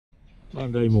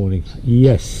Monday morning,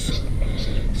 yes.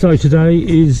 So today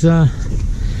is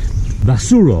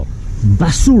basura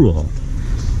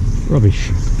rubbish.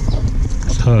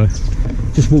 So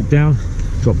just walked down,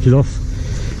 dropped it off.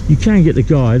 You can get the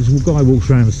guides. The guy walks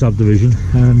around the subdivision,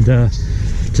 and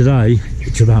today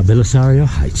it's about Belisario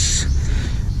Heights.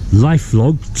 Life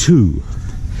log 2.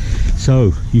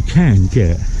 So you can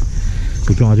get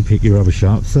the guy to pick your rubbish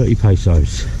up, 30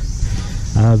 pesos.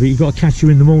 But you've got to catch him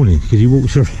in the morning, because he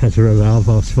walks around around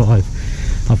 5:30,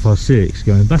 6:30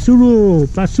 going basura,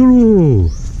 basura.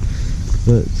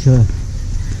 But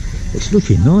it's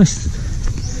looking nice.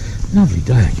 Lovely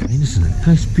day again, isn't it?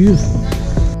 It's beautiful.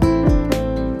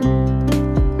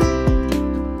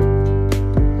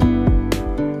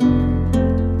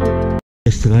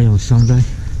 Yesterday on Sunday,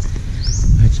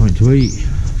 I had something to eat,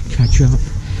 catch up,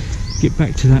 get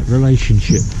back to that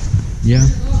relationship. Yeah.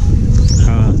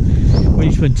 When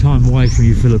you spend time away from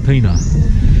your Filipina,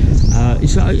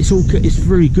 it's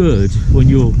very good when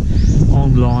you're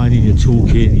online and you're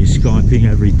talking, you're Skyping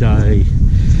every day,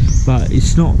 but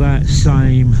it's not that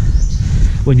same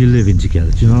when you're living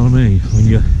together. Do you know what I mean? When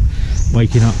you're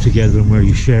waking up together and where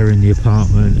you're sharing the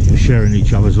apartment and you're sharing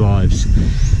each other's lives.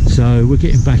 So we're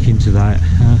getting back into that.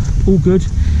 All good.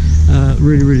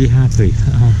 Really happy.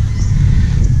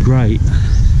 Great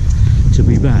to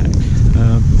be back.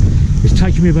 It's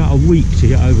taken me about a week to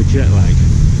get over jet lag,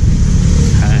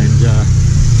 and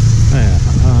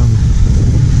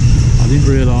I didn't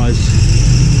realise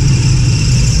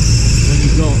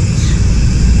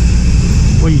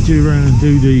when you do around and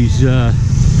do these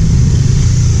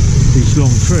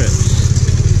long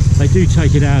trips, they do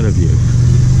take it out of you.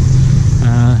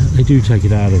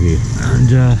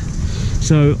 And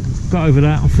so got over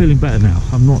that. I'm feeling better now.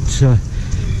 I'm not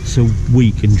so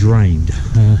weak and drained,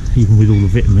 even with all the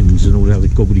vitamins and all the other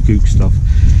gobbledygook stuff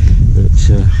that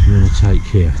we're going to take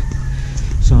here.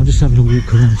 So I'm just having a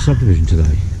walk around the subdivision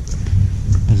today.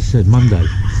 As I said, Monday.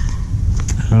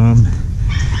 I've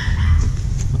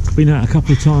been out a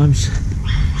couple of times,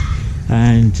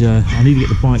 and I need to get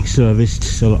the bike serviced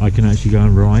so that I can actually go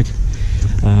and ride.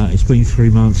 It's been 3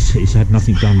 months, it's had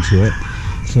nothing done to it.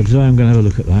 So today I'm going to have a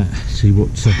look at that, see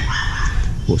what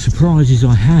surprises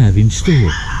I have in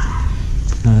store.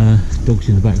 Dogs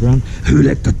in the background. Who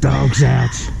let the dogs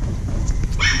out?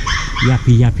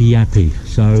 Yappy.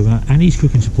 So Annie's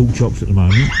cooking some pork chops at the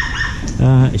moment.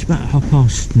 It's about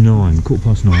 9:30,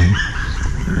 9:15.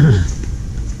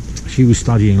 She was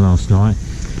studying last night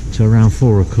till around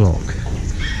 4 o'clock.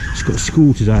 She's got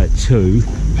school today at 2,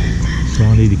 so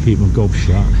I need to keep my gob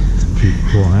shut, keep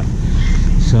quiet.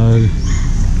 So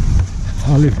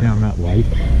I live down that way.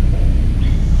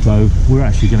 So we're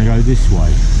actually going to go this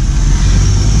way.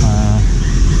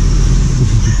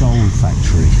 This is the Dole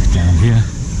factory down here.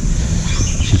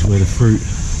 This is where the fruit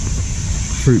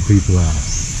people are.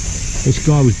 This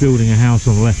guy was building a house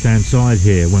on the left hand side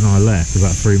here when I left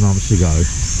about 3 months ago,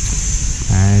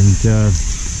 and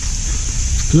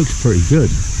it looks pretty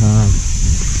good.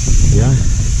 Yeah,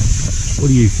 what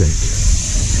do you think?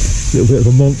 A little bit of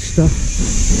a monster.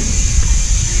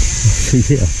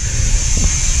 Yeah.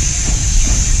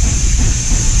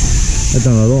 I've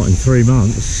done a lot in 3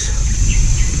 months.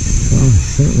 Oh,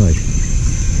 certainly.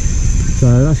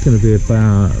 So that's going to be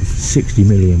about £60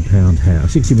 million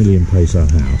house, 60 million peso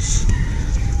house.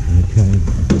 Okay.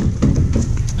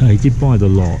 He did buy the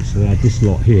lot, so they had this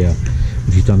lot here,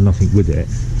 which he's done nothing with it.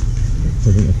 So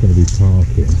I think that's going to be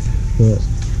parking. But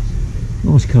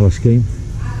nice colour scheme.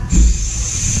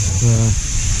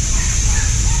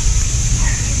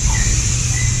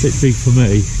 Bit big for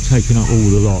me, taking up all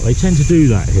the lot. They tend to do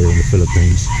that here in the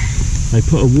Philippines. They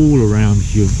put a wall around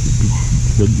your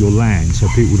land so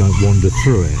people don't wander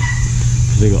through it,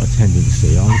 because they've got a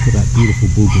tendency. Oh, look at that beautiful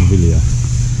bougainvillea.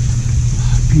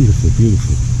 Beautiful.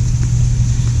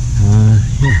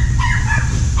 Yeah,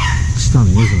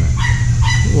 stunning, isn't it?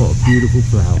 What a beautiful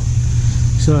flower.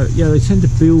 So yeah, they tend to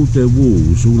build their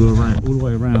walls all the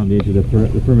way around the edge of the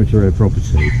perimeter of their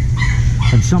property.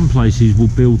 And some places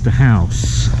will build the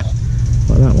house,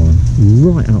 like that one,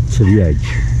 right up to the edge,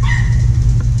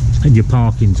 and your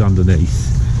parking's underneath.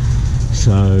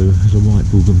 So there's a white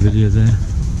bougainvillea there.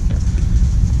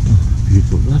 Oh,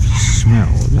 beautiful, lovely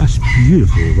smell. That's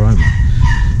beautiful aroma.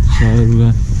 So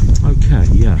okay,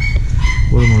 yeah.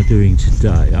 What am I doing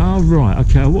today? Oh right,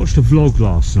 okay. I watched a vlog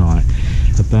last night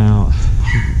about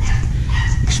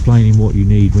explaining what you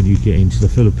need when you get into the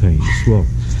Philippines. Well,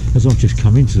 as I've just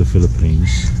come into the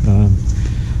Philippines,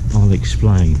 I'll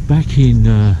explain. Back in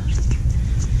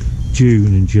June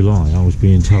and July, I was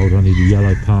being told I need a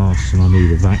yellow pass and I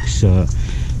need a vax cert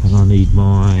and I need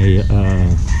my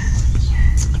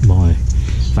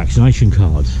vaccination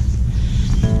card.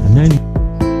 And then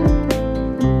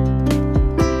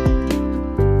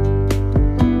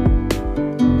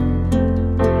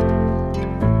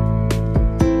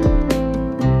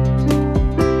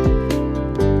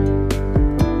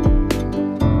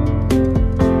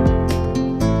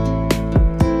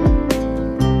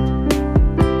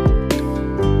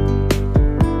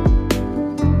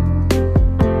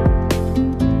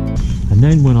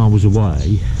when I was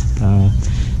away,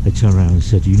 they turned around and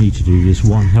said, you need to do this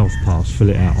One Health Pass, fill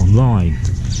it out online,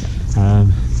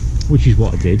 which is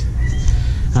what I did.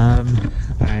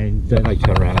 And then they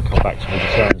turned around and come back to me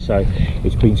and say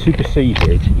it's been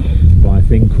superseded by a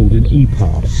thing called an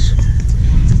e-pass.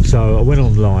 So I went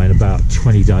online about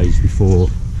 20 days before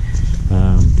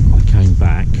I came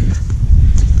back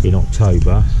in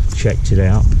October, checked it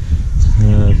out,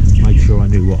 made sure I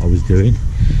knew what I was doing.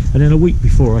 And then a week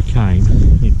before I came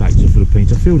back to the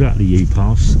Philippines, I filled out the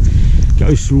e-pass.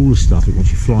 Goes through all the stuff. It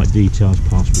wants your flight details,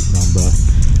 passport number,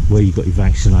 where you got your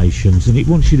vaccinations, and it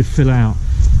wants you to fill out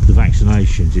the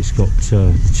vaccinations. It's got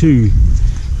 2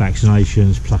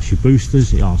 vaccinations plus your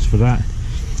boosters. It asks for that.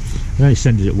 And then they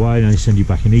send it away, and then they send you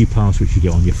back an e-pass which you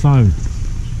get on your phone.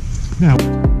 Now,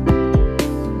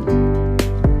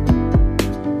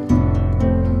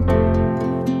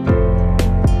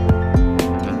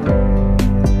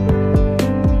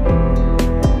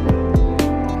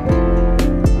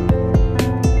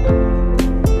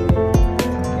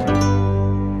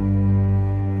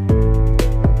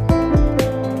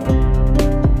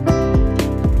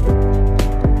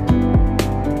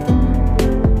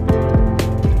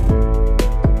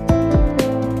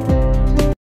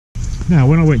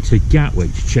 when I went to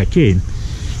Gatwick to check in,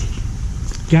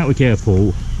 Gatwick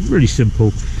Airport, really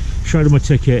simple, showed them my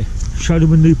ticket, showed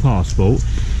them a new passport,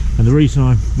 and the reason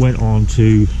I went on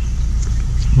to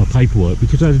my paperwork,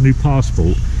 because I had a new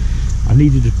passport, I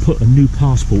needed to put a new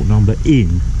passport number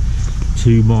in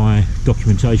to my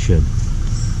documentation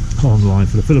online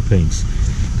for the Philippines,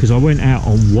 because I went out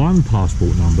on one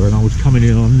passport number and I was coming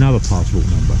in on another passport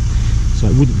number, so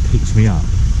it wouldn't pick me up.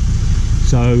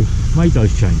 So made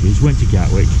those changes, went to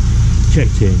Gatwick,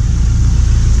 checked in,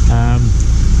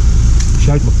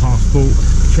 showed my passport,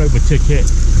 showed my ticket,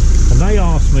 and they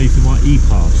asked me for my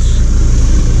e-pass.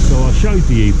 So I showed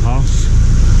the e-pass,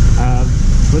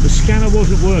 but the scanner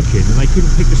wasn't working and they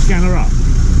couldn't pick the scanner up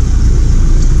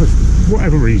for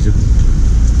whatever reason.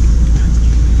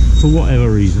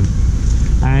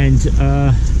 And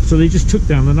so they just took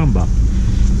down the number,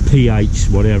 PH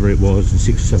whatever it was, and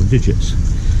 6 or 7 digits.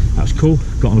 That was cool.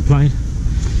 Got on a plane,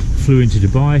 flew into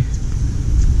Dubai.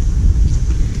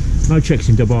 No checks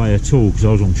in Dubai at all because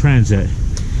I was on transit.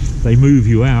 They move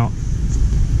you out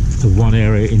of one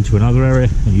area into another area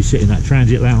and you sit in that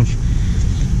transit lounge.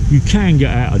 You can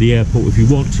get out of the airport if you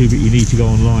want to, but you need to go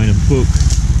online and book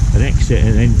an exit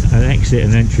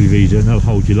and entry visa, and they'll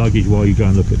hold your luggage while you go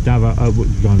and look at Davao, go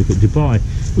and look at Dubai,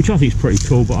 which I think is pretty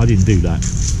cool, but I didn't do that.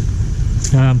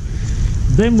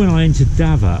 Then when I entered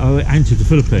Davao, I entered the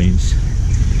Philippines,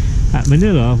 at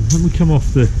Manila, when we come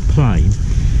off the plane,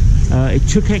 it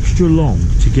took extra long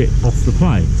to get off the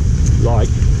plane, like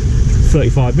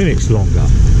 35 minutes longer,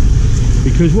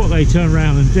 because what they turned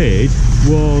around and did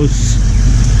was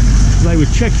they were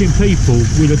checking people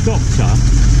with a doctor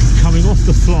coming off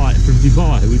the flight from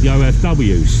Dubai with the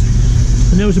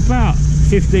OFWs, and there was about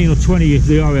 15 or 20 of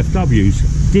the OFWs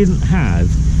didn't have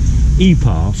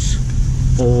e-pass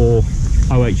or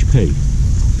OHP.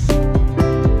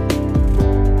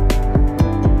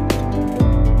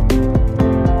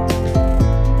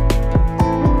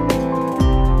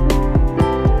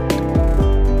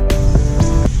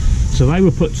 So they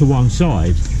were put to one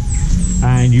side,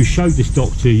 and you showed this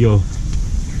doctor your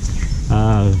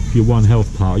One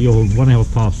Health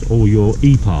Pass or your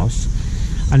e-pass,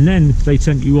 and then they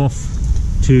sent you off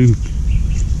to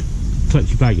collect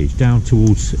your baggage down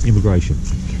towards immigration.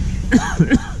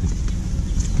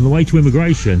 On the way to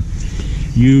immigration,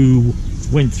 you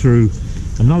went through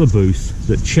another booth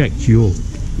that checked your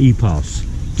e-pass.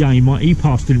 Again, my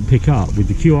e-pass didn't pick up with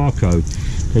the QR code.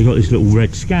 They got this little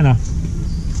red scanner,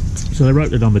 so they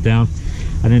wrote the number down,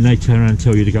 and then they turn around and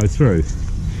tell you to go through.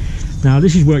 Now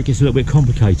this is where it gets a little bit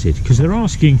complicated, because they're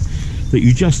asking that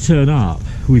you just turn up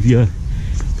with your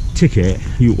ticket,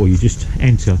 or you just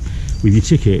enter with your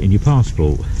ticket and your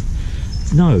passport.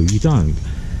 No, you don't.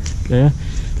 There,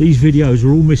 these videos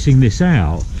are all missing this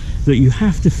out, that you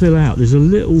have to fill out. There's a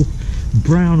little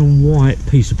brown and white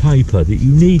piece of paper that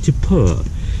you need to put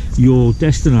your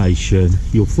destination,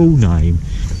 your full name,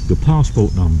 your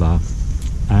passport number,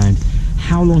 and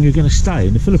how long you're going to stay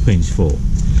in the Philippines for.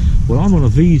 Well, I'm on a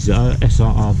visa,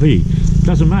 srrv.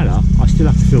 Doesn't matter, I still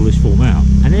have to fill this form out,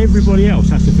 and everybody else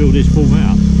has to fill this form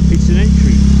out. It's an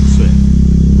entry slip.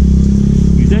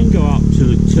 You then go up to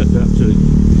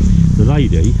the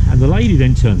lady, and the lady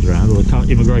then turns around, or the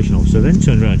immigration officer then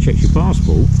turns around and checks your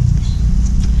passport,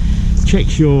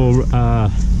 checks your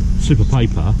slip of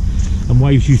paper, and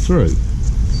waves you through.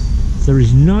 There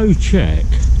is no check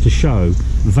to show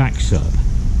VAXCERT,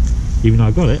 even though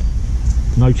I got it.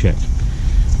 No check.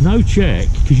 No check,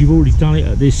 because you've already done it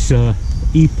at this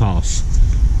e-pass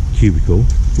cubicle,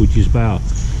 which is about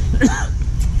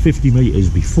 50 metres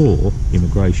before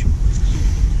immigration.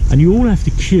 And you all have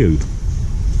to queue.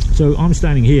 So I'm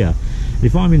standing here.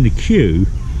 If I'm in the queue,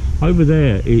 over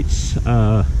there it's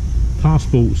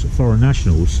passports, foreign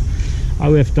nationals,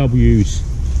 OFWs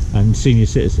and senior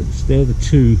citizens. They're the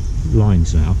two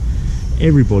lines now.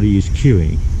 Everybody is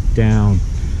queuing down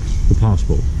the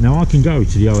passport. Now I can go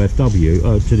to the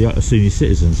OFW, to the senior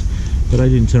citizens, but they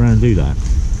didn't turn around and do that.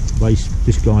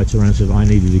 This guy turned around and said I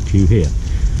needed a queue here.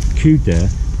 Queued there.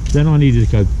 Then I needed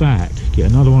to go back, get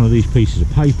another one of these pieces of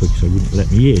paper because they wouldn't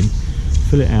let me in,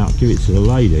 fill it out, give it to the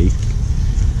lady,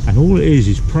 and all it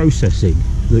is processing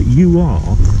that you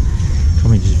are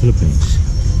coming to the Philippines.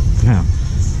 Now,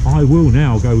 I will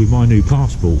now go with my new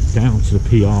passport down to the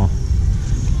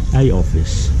PRA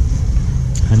office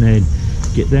and then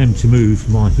get them to move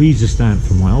my visa stamp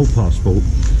from my old passport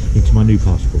into my new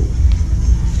passport.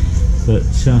 But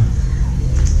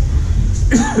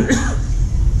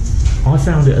I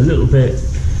found it a little bit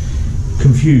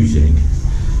confusing.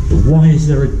 But why is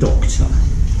there a doctor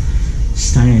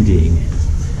standing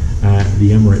at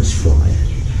the Emirates flight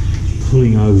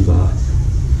pulling over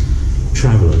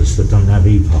travellers that don't have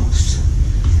e-pass?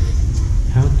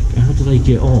 How do they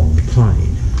get on the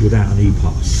plane without an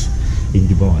e-pass in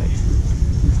Dubai?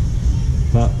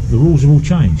 But the rules have all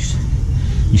changed.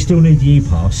 You still need the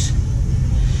e-pass,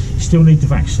 you still need the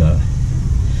VAXCERT,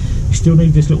 you still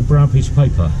need this little brown piece of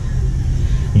paper,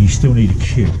 and you still need a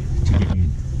queue to get in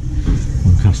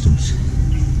on customs.